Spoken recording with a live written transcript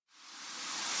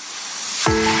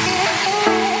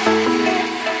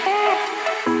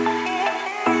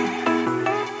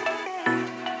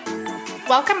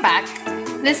Welcome back.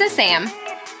 This is Sam.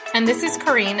 And this is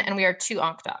Corrine, and we are two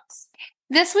Onc Docs.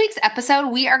 This week's episode,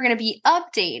 we are going to be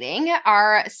updating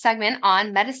our segment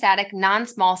on metastatic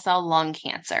non-small cell lung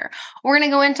cancer. We're going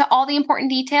to go into all the important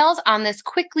details on this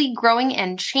quickly growing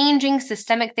and changing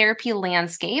systemic therapy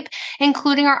landscape,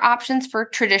 including our options for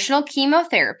traditional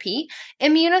chemotherapy,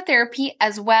 immunotherapy,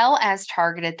 as well as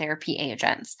targeted therapy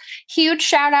agents. Huge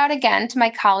shout out again to my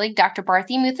colleague, Dr.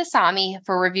 Bharti Muthuswamy,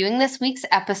 for reviewing this week's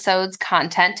episode's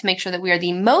content to make sure that we are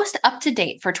the most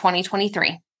up-to-date for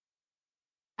 2023.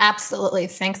 Absolutely.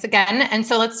 Thanks again. And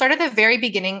so let's start at the very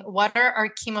beginning. What are our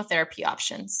chemotherapy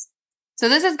options? So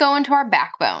this is going to our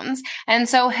backbones. And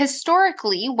so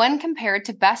historically, when compared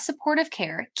to best supportive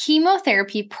care,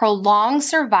 chemotherapy prolongs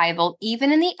survival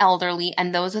even in the elderly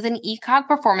and those with an ECOG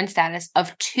performance status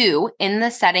of 2 in the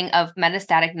setting of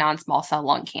metastatic non-small cell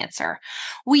lung cancer.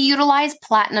 We utilize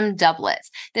platinum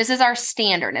doublets. This is our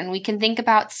standard, and we can think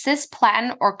about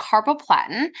cisplatin or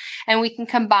carboplatin, and we can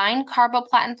combine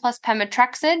carboplatin plus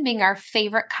pemetrexed being our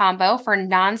favorite combo for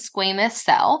non-squamous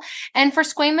cell. And for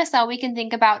squamous cell, we can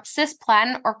think about cisplatin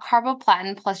or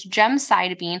carboplatin plus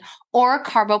gemcitabine or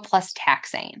carbo plus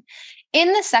taxane.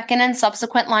 In the second and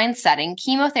subsequent line setting,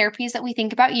 chemotherapies that we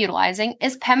think about utilizing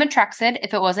is pemetrexed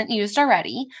if it wasn't used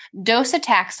already,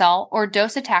 docetaxel, or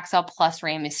docetaxel plus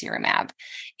ramucirumab.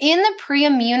 In the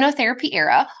pre-immunotherapy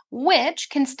era, which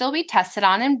can still be tested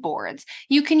on in boards,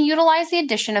 you can utilize the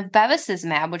addition of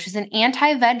bevacizumab, which is an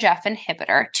anti-VEGF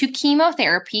inhibitor, to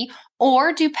chemotherapy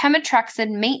or do pemetrexed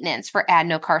maintenance for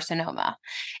adenocarcinoma.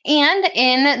 And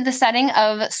in the setting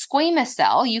of squamous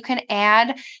cell, you can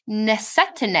add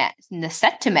nicetumab,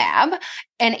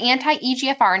 an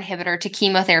anti-EGFR inhibitor, to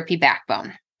chemotherapy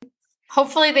backbone.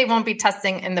 Hopefully they won't be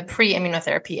testing in the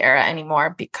pre-immunotherapy era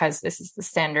anymore because this is the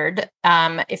standard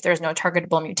if there's no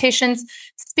targetable mutations.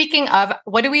 Speaking of,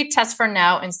 what do we test for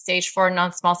now in stage 4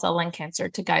 non-small cell lung cancer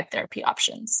to guide therapy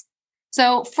options?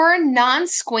 So for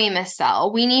non-squamous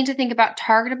cell, we need to think about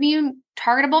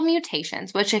targetable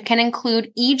mutations, which can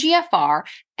include EGFR,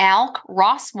 ALK,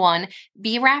 ROS1,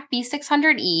 BRAF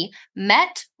V600E,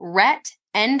 MET, RET,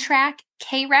 NTRK,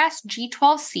 KRAS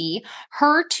G12C,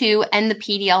 HER2, and the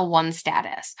PD-L1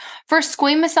 status. For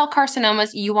squamous cell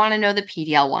carcinomas, you want to know the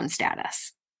PD-L1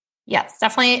 status. Yes,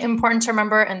 definitely important to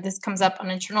remember, and this comes up on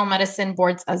internal medicine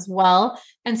boards as well.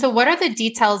 And so what are the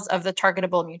details of the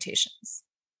targetable mutations?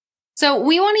 So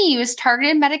we want to use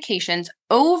targeted medications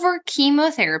over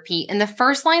chemotherapy in the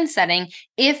first line setting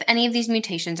if any of these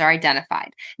mutations are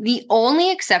identified. The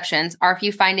only exceptions are if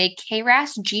you find a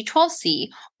KRAS G12C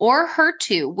or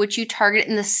HER2, which you target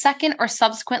in the second or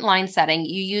subsequent line setting,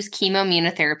 you use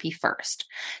chemoimmunotherapy first.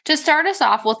 To start us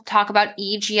off, we'll talk about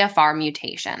EGFR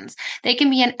mutations. They can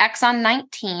be an exon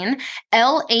 19,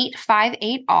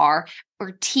 L858R,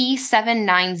 or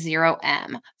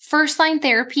T790M. First line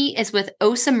therapy is with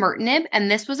osimertinib,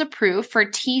 and this was approved for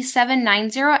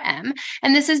T790M,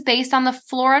 and this is based on the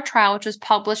FLORA trial, which was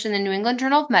published in the New England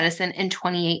Journal of Medicine in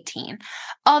 2018.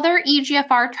 Other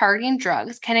EGFR targeting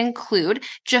drugs can include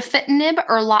gefitinib,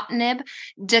 erlotinib,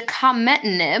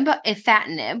 dacometinib,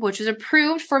 ifatinib, which is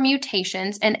approved for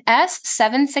mutations in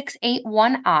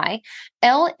S7681I,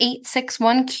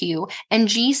 L861Q, and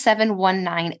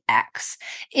G719X.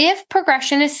 If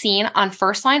progression is seen on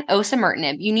first-line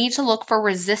osimertinib, you need to look for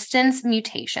resistance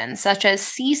mutations such as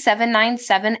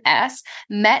C797S,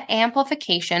 MET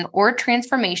amplification, or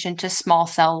transformation to small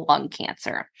cell lung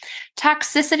cancer.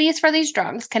 Toxicities for these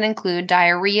drugs can include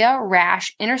diarrhea,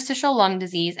 rash, interstitial lung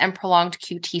disease, and prolonged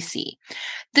QTc.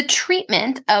 The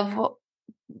treatment of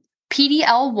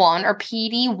PD-L1 or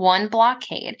PD-1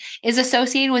 blockade is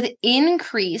associated with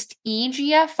increased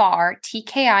EGFR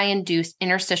TKI-induced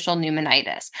interstitial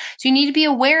pneumonitis. So you need to be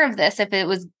aware of this if it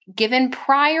was given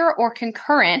prior or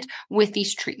concurrent with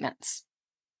these treatments.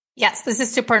 Yes, this is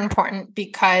super important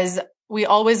because we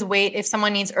always wait if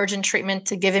someone needs urgent treatment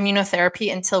to give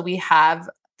immunotherapy until we have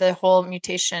the whole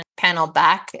mutation panel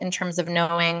back in terms of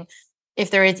knowing if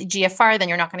there is EGFR, then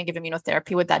you're not going to give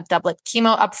immunotherapy with that doublet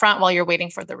chemo upfront while you're waiting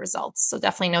for the results. So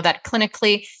definitely know that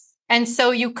clinically. And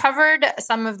so you covered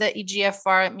some of the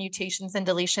EGFR mutations and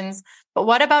deletions, but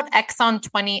what about exon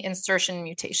 20 insertion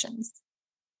mutations?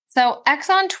 So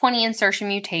exon 20 insertion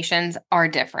mutations are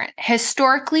different.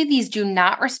 Historically, these do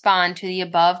not respond to the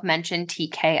above mentioned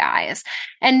TKIs.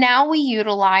 And now we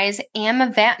utilize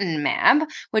amivantamab,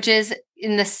 which is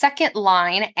in the second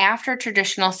line after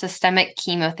traditional systemic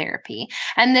chemotherapy.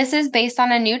 And this is based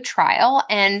on a new trial,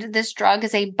 and this drug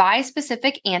is a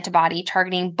bispecific antibody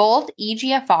targeting both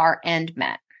EGFR and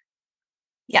MET.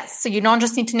 Yes. So you don't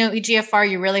just need to know EGFR,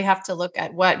 you really have to look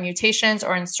at what mutations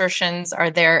or insertions are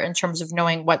there in terms of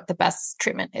knowing what the best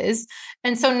treatment is.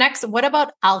 And so next, what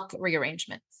about ALK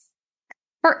rearrangements?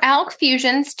 For ALK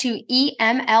fusions to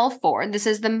EML4, this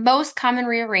is the most common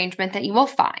rearrangement that you will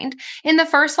find. In the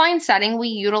first-line setting, we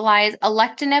utilize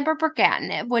alectinib or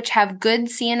brigatinib, which have good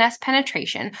CNS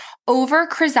penetration, over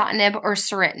crizotinib or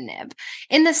ceritinib.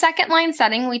 In the second-line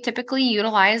setting, we typically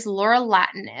utilize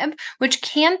lorlatinib, which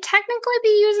can technically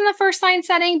be used in the first-line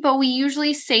setting, but we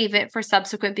usually save it for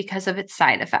subsequent because of its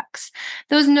side effects.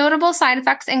 Those notable side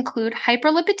effects include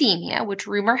hyperlipidemia, which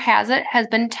rumor has it has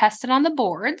been tested on the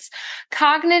boards,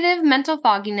 cognitive, mental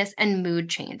fogginess, and mood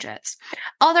changes.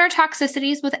 Other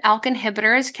toxicities with ALK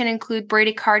inhibitors can include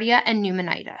bradycardia and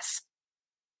pneumonitis.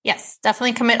 Yes,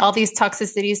 definitely commit all these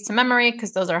toxicities to memory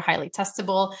because those are highly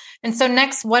testable. And so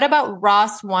next, what about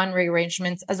ROS1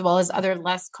 rearrangements as well as other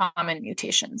less common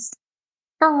mutations?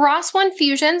 For ROS1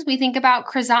 fusions, we think about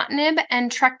crizotinib,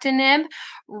 entrectinib,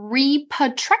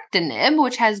 repotrectinib,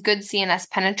 which has good CNS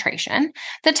penetration.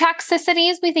 The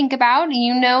toxicities we think about,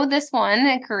 you know this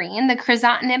one, Karine, the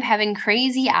crizotinib having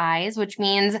crazy eyes, which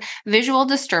means visual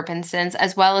disturbances,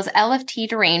 as well as LFT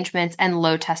derangements and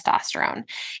low testosterone.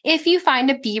 If you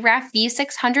find a BRAF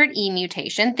V600E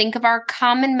mutation, think of our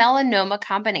common melanoma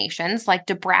combinations like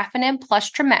dabrafenib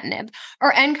plus trametinib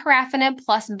or encorafenib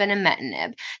plus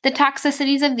binimetinib. The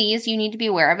toxicities of these you need to be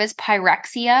aware of is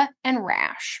pyrexia and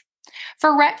rash.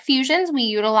 For RET fusions, we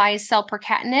utilize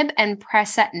selpercatinib and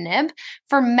prasetinib.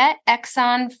 For MET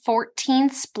exon 14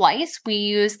 splice, we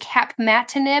use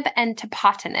capmatinib and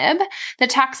tepotinib. The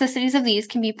toxicities of these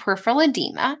can be peripheral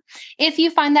edema. If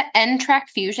you find that NTRK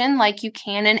fusion, like you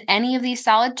can in any of these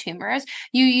solid tumors,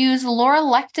 you use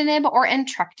lorilectinib or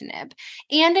entrectinib.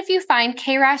 And if you find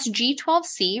KRAS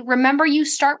G12C, remember you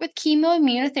start with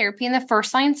chemoimmunotherapy in the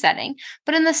first line setting,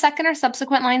 but in the second or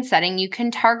subsequent line setting, you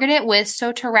can target it with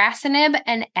sotorasib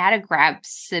and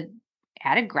adagrasib.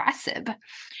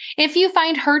 If you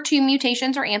find HER2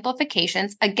 mutations or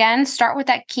amplifications, again, start with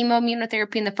that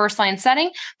chemoimmunotherapy in the first line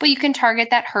setting, but you can target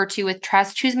that HER2 with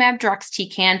trastuzumab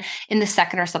deruxtecan in the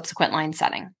second or subsequent line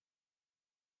setting.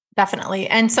 Definitely.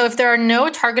 And so if there are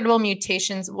no targetable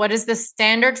mutations, what is the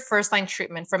standard first-line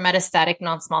treatment for metastatic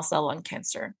non-small cell lung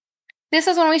cancer? This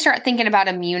is when we start thinking about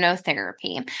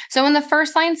immunotherapy. So in the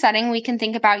first line setting, we can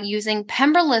think about using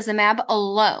pembrolizumab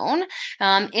alone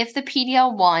if the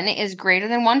PD-L1 is greater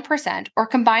than 1%, or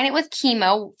combine it with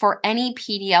chemo for any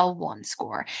PD-L1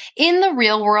 score. In the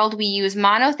real world, we use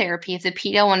monotherapy if the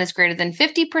PD-L1 is greater than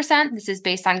 50%. This is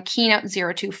based on Keynote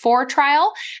 024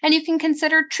 trial. And you can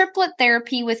consider triplet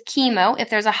therapy with chemo if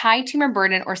there's a high tumor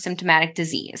burden or symptomatic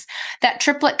disease. That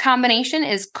triplet combination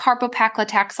is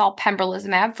carbopaclitaxel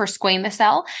pembrolizumab for squamous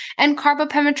cell, and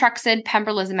carbopemetrexed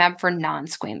pembrolizumab for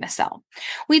non-squamous cell.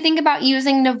 We think about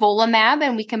using nivolumab,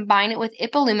 and we combine it with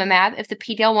ipilimumab if the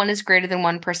PD-L1 is greater than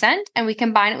 1%, and we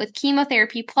combine it with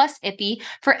chemotherapy plus ipi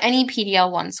for any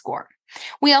PD-L1 score.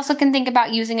 We also can think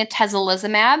about using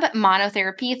atezolizumab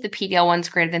monotherapy if the PD-L1 is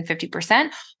greater than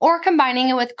 50%, or combining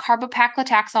it with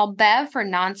carbopaclitaxel bev for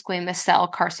non-squamous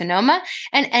cell carcinoma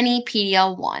and any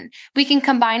PD-L1. We can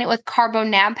combine it with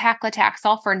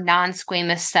carbonab-paclitaxel for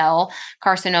non-squamous cell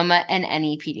carcinoma and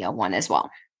any PD-L1 as well.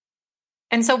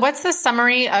 And so what's the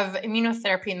summary of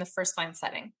immunotherapy in the first-line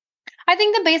setting? I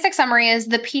think the basic summary is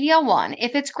the PD-L1.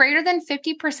 If it's greater than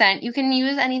 50%, you can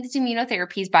use any of these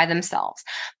immunotherapies by themselves.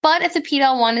 But if the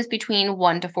PD-L1 is between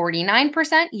 1 to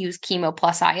 49%, use chemo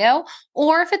plus IO.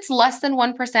 Or if it's less than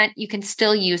 1%, you can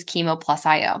still use chemo plus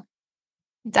IO.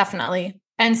 Definitely.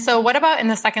 And so what about in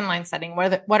the second line setting?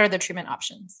 What are the treatment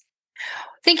options?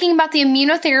 Thinking about the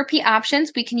immunotherapy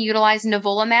options, we can utilize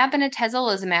nivolumab and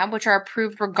atezolizumab, which are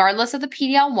approved regardless of the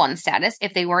PD-L1 status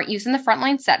if they weren't used in the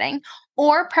frontline setting,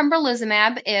 or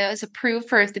pembrolizumab is approved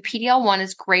for if the PD-L1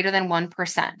 is greater than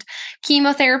 1%.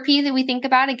 Chemotherapy that we think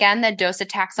about, again, the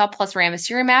docetaxel plus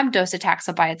ramucirumab,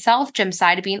 docetaxel by itself,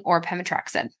 gemcitabine, or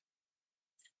pemetrexed.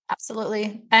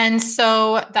 Absolutely. And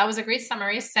so that was a great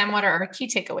summary. Sam, what are our key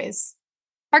takeaways?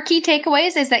 Our key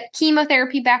takeaways is that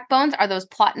chemotherapy backbones are those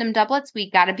platinum doublets. We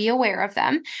got to be aware of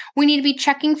them. We need to be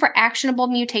checking for actionable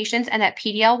mutations and that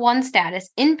PD-L1 status,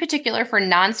 in particular for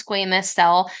non-squamous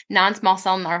cell, non-small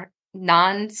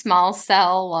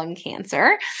cell lung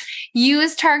cancer.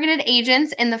 Use targeted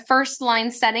agents in the first line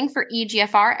setting for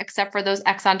EGFR, except for those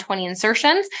exon 20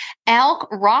 insertions. ALK,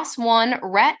 ROS1,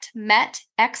 RET, MET,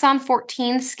 exon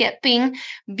 14 skipping,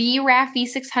 BRAF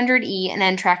V600E,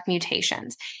 and NTRK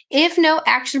mutations. If no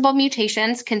actionable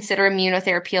mutations, consider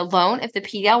immunotherapy alone if the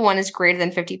PD-L1 is greater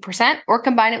than 50%, or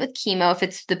combine it with chemo if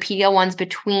it's the PD-L1's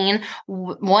between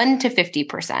 1 to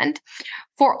 50%.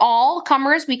 For all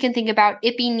comers, we can think about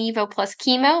ipi/nivo plus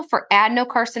chemo. For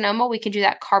adenocarcinoma, we can do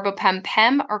that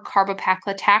carbopem-pem or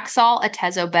carbopaclitaxel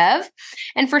atezo-bev.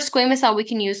 And for squamous cell, we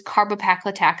can use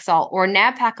carbopaclitaxel or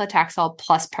nab-paclitaxel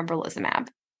plus pembrolizumab.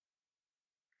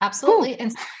 Absolutely.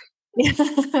 And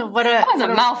that was a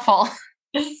mouthful.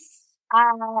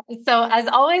 So as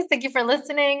always, thank you for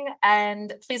listening.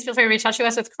 And please feel free to reach out to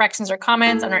us with corrections or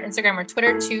comments on our Instagram or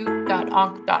Twitter,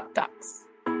 2.onc.docs.